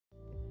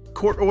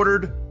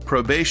Court-ordered,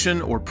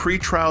 probation, or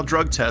pretrial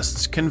drug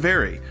tests can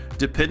vary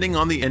depending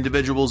on the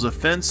individual's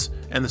offense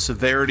and the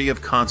severity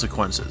of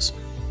consequences.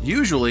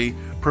 Usually,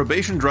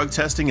 probation drug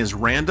testing is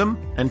random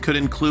and could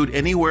include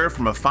anywhere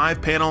from a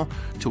 5-panel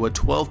to a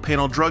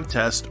 12-panel drug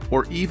test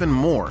or even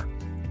more,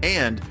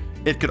 and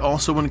it could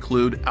also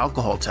include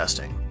alcohol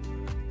testing.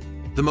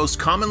 The most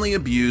commonly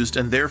abused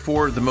and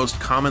therefore the most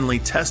commonly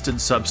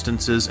tested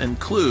substances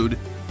include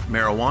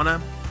marijuana,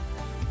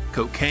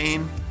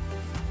 cocaine,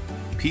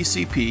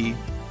 PCP,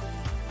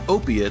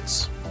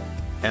 opiates,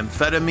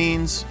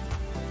 amphetamines,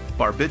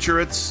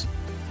 barbiturates,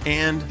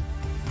 and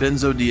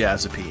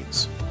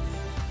benzodiazepines.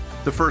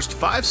 The first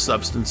 5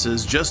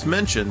 substances just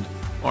mentioned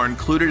are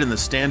included in the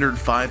standard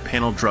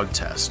 5-panel drug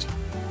test.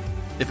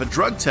 If a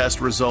drug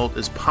test result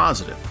is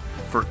positive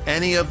for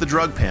any of the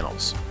drug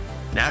panels,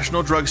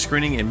 National Drug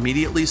Screening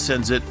immediately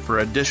sends it for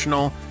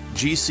additional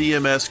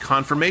GCMS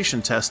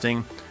confirmation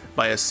testing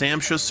by a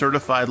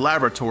SAMHSA-certified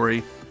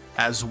laboratory,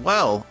 as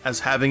well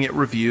as having it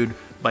reviewed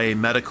by a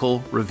medical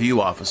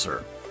review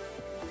officer.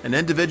 An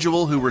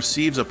individual who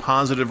receives a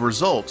positive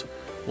result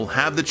will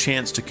have the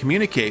chance to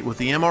communicate with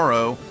the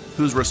MRO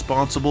who's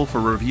responsible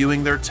for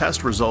reviewing their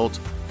test result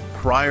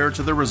prior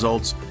to the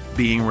results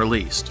being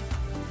released.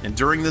 And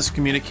during this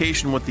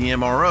communication with the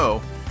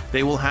MRO,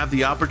 they will have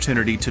the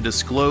opportunity to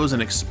disclose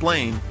and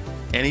explain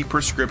any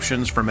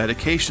prescriptions for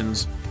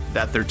medications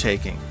that they're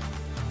taking.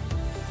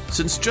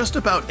 Since just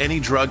about any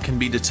drug can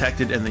be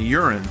detected in the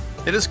urine,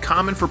 it is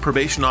common for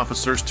probation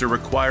officers to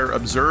require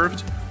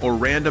observed or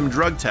random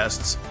drug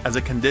tests as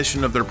a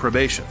condition of their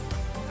probation.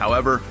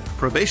 However,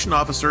 probation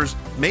officers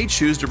may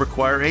choose to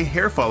require a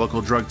hair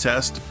follicle drug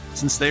test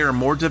since they are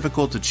more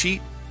difficult to cheat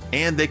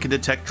and they can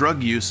detect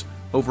drug use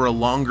over a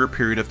longer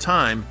period of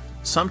time,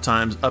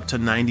 sometimes up to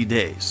 90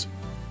 days.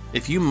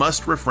 If you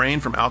must refrain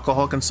from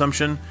alcohol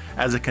consumption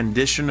as a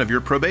condition of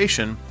your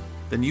probation,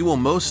 then you will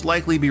most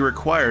likely be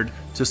required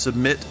to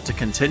submit to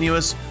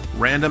continuous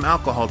random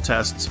alcohol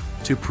tests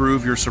to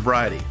prove your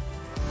sobriety.